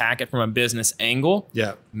how to attack it from a business angle?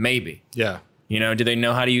 Yeah. Maybe. Yeah. Do they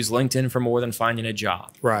know how to use LinkedIn for more than finding a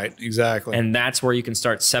job? Right. Exactly. And that's where you can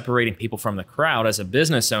start separating people from the crowd as a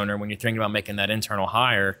business owner when you're thinking about making that internal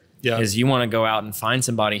hire. Is you want to go out and find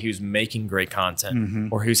somebody who's making great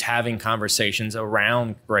content or who's having conversations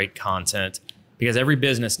around great content, because every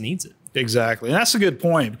business needs it. Exactly. And that's a good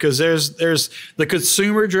point, because there's the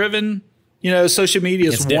consumer driven, social media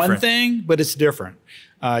is one thing, but it's different.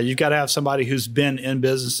 You've got to have somebody who's been in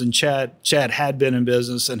business, and Chad had been in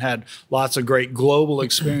business and had lots of great global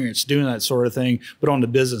experience doing that sort of thing, but on the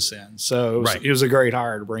business end. So it was a great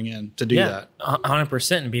hire to bring in to do that.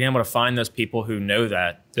 100%. And being able to find those people who know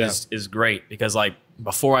that is great, because like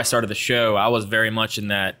before I started the show, I was very much in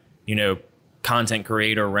that, content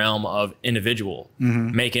creator realm of individual,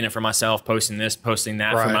 making it for myself, posting this, posting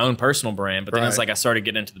that for my own personal brand. But then it's like I started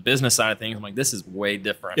getting into the business side of things. I'm like, this is way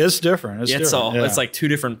different. It's different. It's like two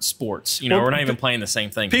different sports. We're not even playing the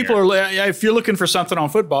same thing. People are, if you're looking for something on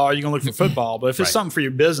football, you're going to look for football. But if it's something for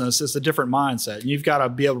your business, it's a different mindset. And you've got to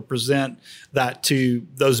be able to present that to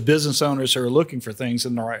those business owners who are looking for things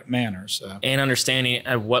in the right manner. So. And understanding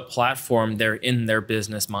at what platform they're in their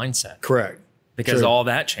business mindset. Correct. Because all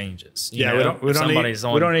that changes. We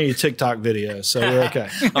don't need TikTok videos, so we're okay.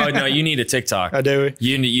 Oh no, you need a TikTok. I do.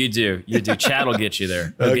 You do. Chad will get you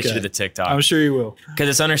there. He'll get you to the TikTok. I'm sure you will. Because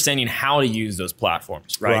it's understanding how to use those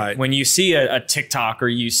platforms, right? When you see a TikTok or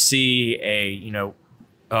you see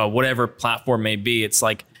a whatever platform may be, it's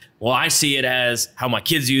like, well, I see it as how my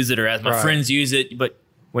kids use it or as my friends use it. But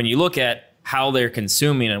when you look at how they're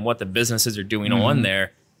consuming and what the businesses are doing on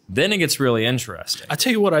there, then it gets really interesting. I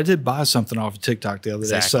tell you what, I did buy something off of TikTok the other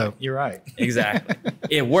day, so you're right. Exactly.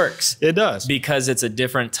 It works. It does. Because it's a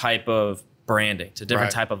different type of branding. It's a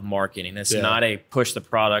different type of marketing. It's not a push the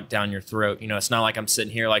product down your throat. It's not like I'm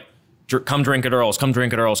sitting here like, come drink at Earl's, come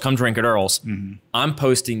drink at Earl's, come drink at Earl's. I'm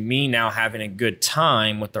posting me now having a good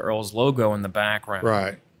time with the Earl's logo in the background.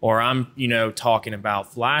 Right. Or I'm, talking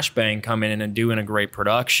about Flashbang coming in and doing a great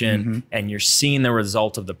production, and you're seeing the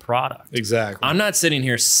result of the product. Exactly. I'm not sitting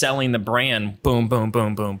here selling the brand, boom, boom,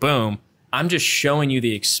 boom, boom, boom. I'm just showing you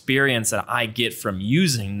the experience that I get from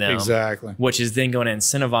using them. Exactly. Which is then going to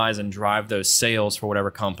incentivize and drive those sales for whatever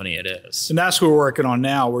company it is. And that's what we're working on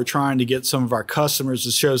now. We're trying to get some of our customers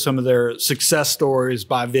to show some of their success stories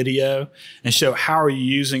by video and show how are you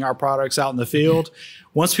using our products out in the field.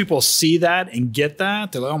 Once people see that and get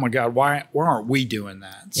that, they're like, oh my God, why aren't we doing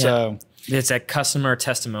that? Yeah. So it's that customer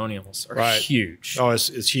testimonials are huge. Oh, it's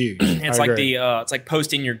huge. It's like it's like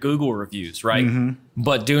posting your Google reviews, right?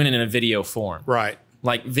 But doing it in a video form. Right.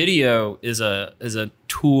 Like video is a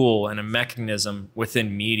tool and a mechanism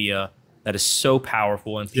within media that is so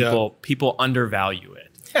powerful, and people undervalue it.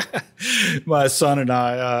 My son and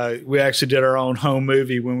I, we actually did our own home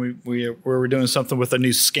movie when we were doing something with a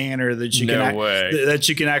new scanner that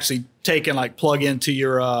you can actually take and like plug into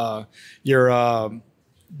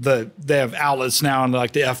they have outlets now in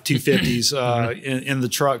like the F-250s in the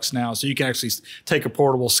trucks now. So you can actually take a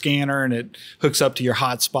portable scanner and it hooks up to your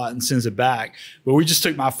hotspot and sends it back. But we just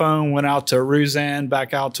took my phone, went out to Ruzan,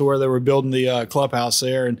 back out to where they were building the clubhouse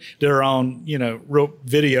there, and did our own, real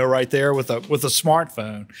video right there with a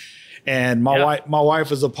smartphone. And my wife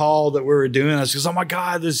was appalled that we were doing this. She goes, "Oh my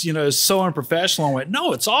God, this is so unprofessional." I went,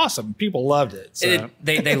 "No, it's awesome. People loved it." So.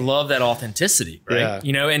 They love that authenticity, right?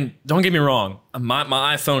 Yeah. And don't get me wrong, my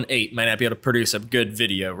iPhone 8 might not be able to produce a good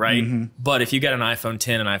video, right? But if you got an iPhone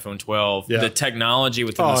 10 and iPhone 12, the technology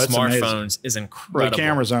within the smartphones is incredible. The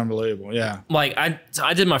camera's unbelievable. Yeah. Like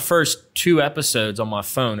I did my first 2 episodes on my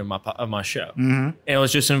phone of my show, and it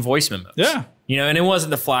was just in voice memos. Yeah. And it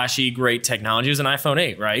wasn't the flashy, great technology. It was an iPhone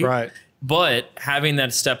 8, right? Right. But having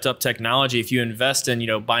that stepped up technology, if you invest in,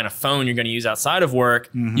 buying a phone you're going to use outside of work,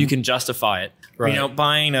 you can justify it. Right.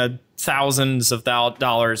 Buying thousands of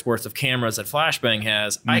dollars worth of cameras that Flashbang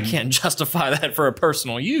has, I can't justify that for a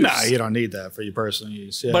personal use. No, you don't need that for your personal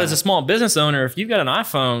use. Yeah. But as a small business owner, if you've got an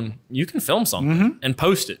iPhone, you can film something and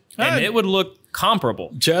post it, and it would look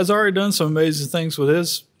comparable. Chad's already done some amazing things with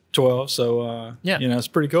his 12, so it's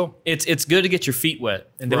pretty cool. It's good to get your feet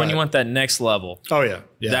wet, and then when you want that next level,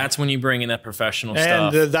 that's when you bring in that professional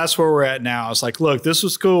stuff. And that's where we're at now. It's like, look, this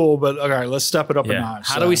was cool, but all right, let's step it up a notch.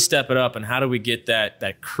 How do we step it up, and how do we get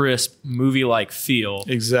that crisp movie-like feel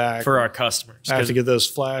for our customers? I have to get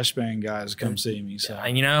those Flashbang guys to come see me. So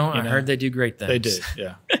I heard they do great things. They do,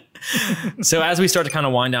 yeah. So as we start to kind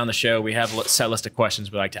of wind down the show, we have a set list of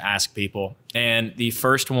questions we like to ask people, and the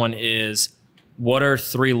first one is, what are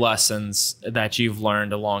 3 lessons that you've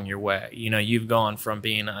learned along your way? You've gone from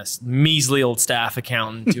being a measly old staff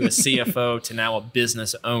accountant to a CFO to now a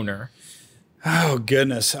business owner. Oh,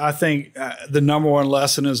 goodness. I think the number one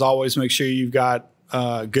lesson is always make sure you've got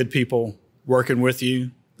good people working with you.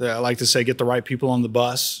 I like to say, get the right people on the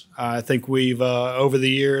bus. I think we've, over the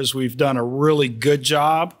years, we've done a really good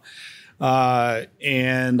job.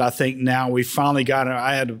 And I think now we finally got it.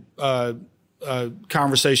 I had a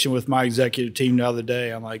conversation with my executive team the other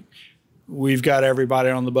day. I'm like, we've got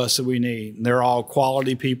everybody on the bus that we need. And they're all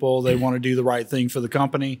quality people. They want to do the right thing for the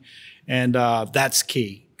company. And that's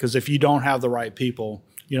key, because if you don't have the right people,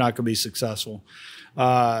 you're not going to be successful.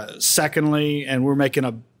 Secondly, and we're making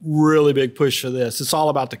a really big push for this, it's all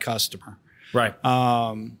about the customer. Right.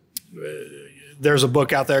 There's a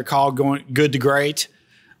book out there called Going Good to Great.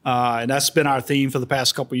 And that's been our theme for the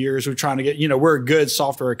past couple of years. We're trying to get, we're a good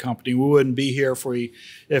software company. We wouldn't be here if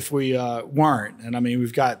we weren't. And I mean,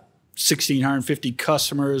 we've got 1,650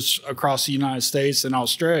 customers across the United States and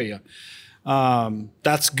Australia.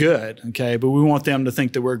 That's good, okay? But we want them to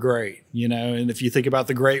think that we're great, And if you think about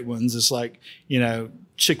the great ones, it's like,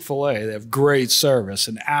 Chick-fil-A, they have great service,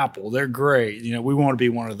 and Apple, they're great. We want to be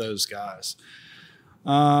one of those guys.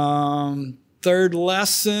 Third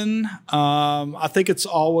lesson, I think it's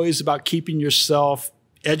always about keeping yourself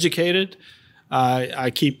educated.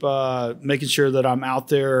 I keep making sure that I'm out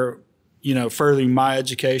there, furthering my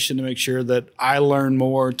education to make sure that I learn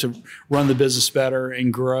more to run the business better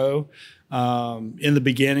and grow. In the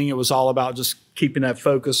beginning, it was all about just keeping that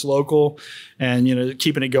focus local and,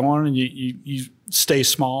 keeping it going, and you stay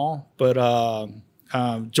small, but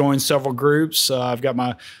joined several groups. I've got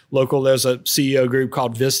my local, there's a CEO group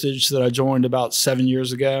called Vistage that I joined about 7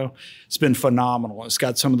 years ago. It's been phenomenal. It's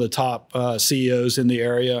got some of the top CEOs in the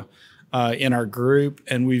area in our group,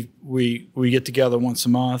 and we get together once a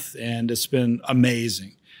month, and it's been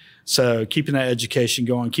amazing. So keeping that education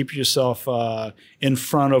going, keeping yourself in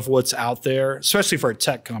front of what's out there, especially for a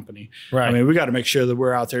tech company. Right. I mean, we got to make sure that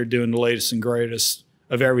we're out there doing the latest and greatest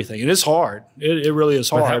of everything. And it's hard. It really is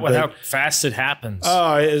hard. With how fast it happens.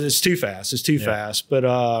 Oh, it's too fast. It's too fast. But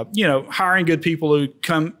hiring good people who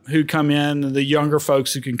come in, and the younger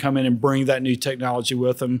folks who can come in and bring that new technology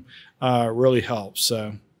with them really helps.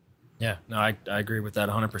 So, yeah, no, I agree with that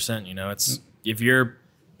 100%. It's if you're,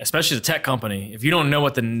 especially the tech company, if you don't know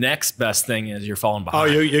what the next best thing is, you're falling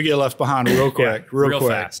behind. Oh, you get left behind real quick, real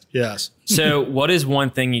quick. Fast. Yes. So, what is one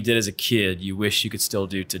thing you did as a kid you wish you could still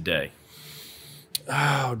do today?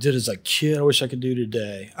 Oh, did as a kid, I wish I could do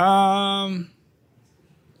today.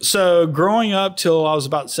 So growing up till I was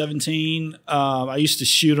about 17, I used to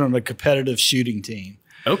shoot on a competitive shooting team.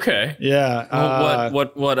 Okay. Yeah.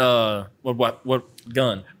 What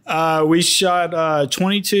gun? We shot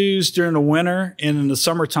 22s during the winter, and in the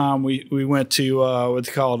summertime we went to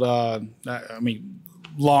what's called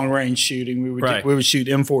long range shooting. We would shoot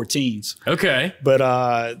M14s. Okay.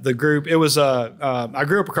 But the group, it was I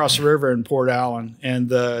grew up across the river in Port Allen, and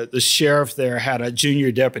the sheriff there had a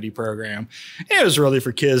junior deputy program. It was really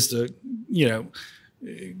for kids to,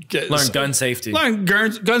 learn gun safety. Learn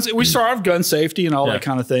guns. We started off gun safety and all that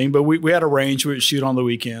kind of thing, but we had a range we would shoot on the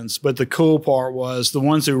weekends. But the cool part was the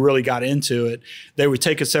ones who really got into it, they would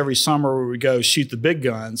take us every summer where we go shoot the big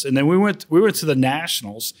guns. And then we went to the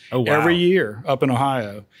Nationals every year up in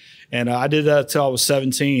Ohio. And I did that till I was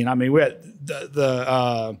 17. I mean,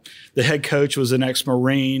 the head coach was an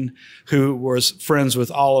ex-Marine who was friends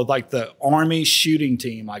with all of like the Army shooting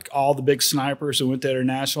team, like all the big snipers who went to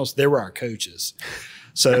internationals. They were our coaches.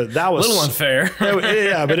 So that was a little unfair.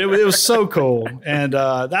 Yeah, but it was so cool. And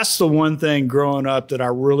that's the one thing growing up that I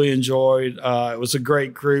really enjoyed. It was a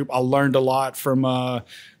great group. I learned a lot from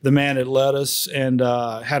the man that led us, and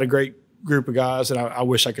had a great group of guys. And I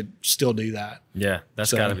wish I could still do that. Yeah,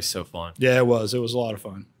 that's got to be so fun. Yeah, it was. It was a lot of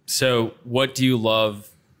fun. So what do you love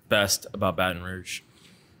best about Baton Rouge?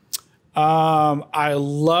 I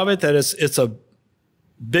love it that it's a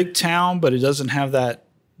big town, but it doesn't have that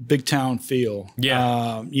big town feel.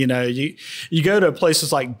 Yeah. You know, you go to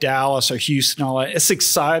places like Dallas or Houston, all that. It's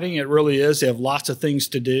exciting. It really is. They have lots of things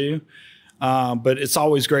to do. But it's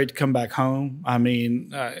always great to come back home. I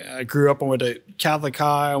mean, I grew up, I went to Catholic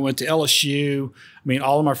High, I went to LSU. I mean,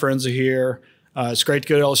 all of my friends are here. It's great to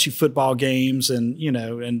go to LSU football games and, you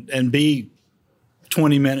know, and be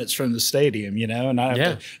 20 minutes from the stadium, you know, and I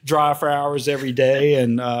have to drive for hours every day.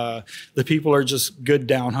 And the people are just good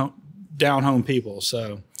down home people.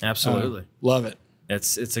 So absolutely love it.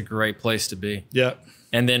 It's a great place to be. Yep.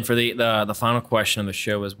 And then for the final question of the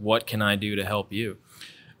show is, what can I do to help you?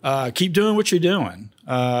 Keep doing what you're doing.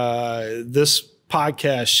 This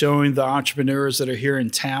podcast showing the entrepreneurs that are here in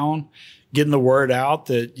town, getting the word out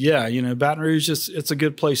that, yeah, you know, Baton Rouge, it's a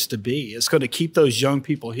good place to be. It's going to keep those young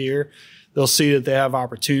people here. They'll see that they have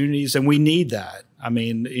opportunities, and we need that. I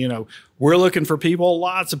mean, you know, we're looking for people.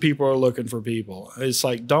 Lots of people are looking for people. It's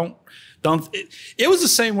like, don't. It was the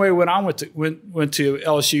same way when I went to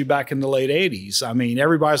LSU back in the late 80s. I mean,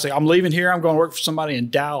 everybody's like, I'm leaving here. I'm going to work for somebody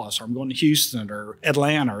in Dallas, or I'm going to Houston or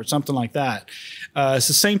Atlanta or something like that. It's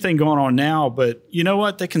the same thing going on now. But you know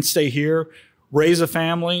what? They can stay here, raise a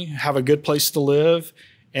family, have a good place to live,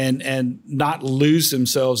 and not lose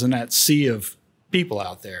themselves in that sea of people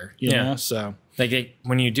out there. You know, so like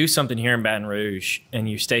when you do something here in Baton Rouge and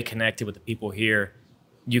you stay connected with the people here,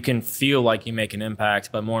 you can feel like you make an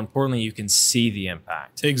impact, but more importantly, you can see the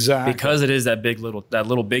impact. Exactly. Because it is that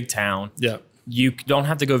little big town. Yeah. You don't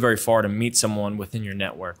have to go very far to meet someone within your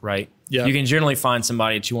network, right? Yeah. You can generally find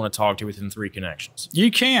somebody that you want to talk to within 3 connections.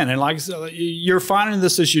 You can. And like I said, you're finding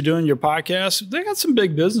this as you're doing your podcast. They got some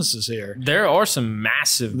big businesses here. There are some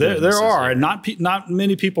massive businesses there are. here. And not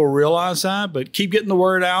many people realize that, but keep getting the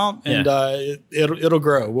word out, and it'll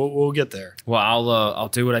grow. We'll get there. Well, I'll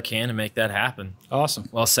do what I can to make that happen. Awesome.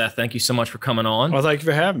 Well, Seth, thank you so much for coming on. Well, thank you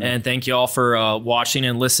for having me. And thank you all for watching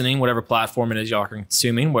and listening, whatever platform it is y'all are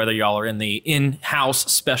consuming, whether y'all are in the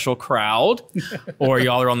in-house special crowd or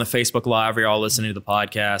y'all are on the Facebook Live or y'all listening to the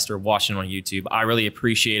podcast or watching on YouTube. I really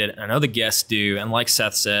appreciate it. I know the guests do. And like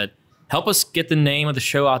Seth said, help us get the name of the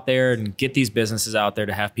show out there and get these businesses out there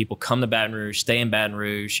to have people come to Baton Rouge, stay in Baton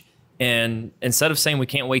Rouge. And instead of saying we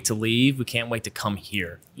can't wait to leave, we can't wait to come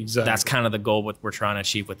here. Exactly. That's kind of the goal we're trying to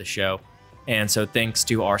achieve with the show. And so thanks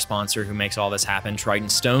to our sponsor who makes all this happen, Triton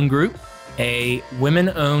Stone Group, a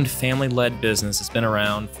women-owned, family-led business that's been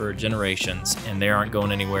around for generations, and they aren't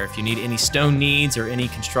going anywhere. If you need any stone needs or any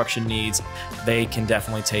construction needs, they can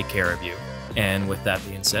definitely take care of you. And with that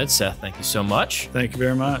being said, Seth, thank you so much. Thank you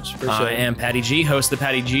very much. Appreciate it. I am Patty G, host of The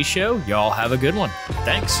Patty G Show. Y'all have a good one.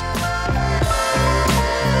 Thanks.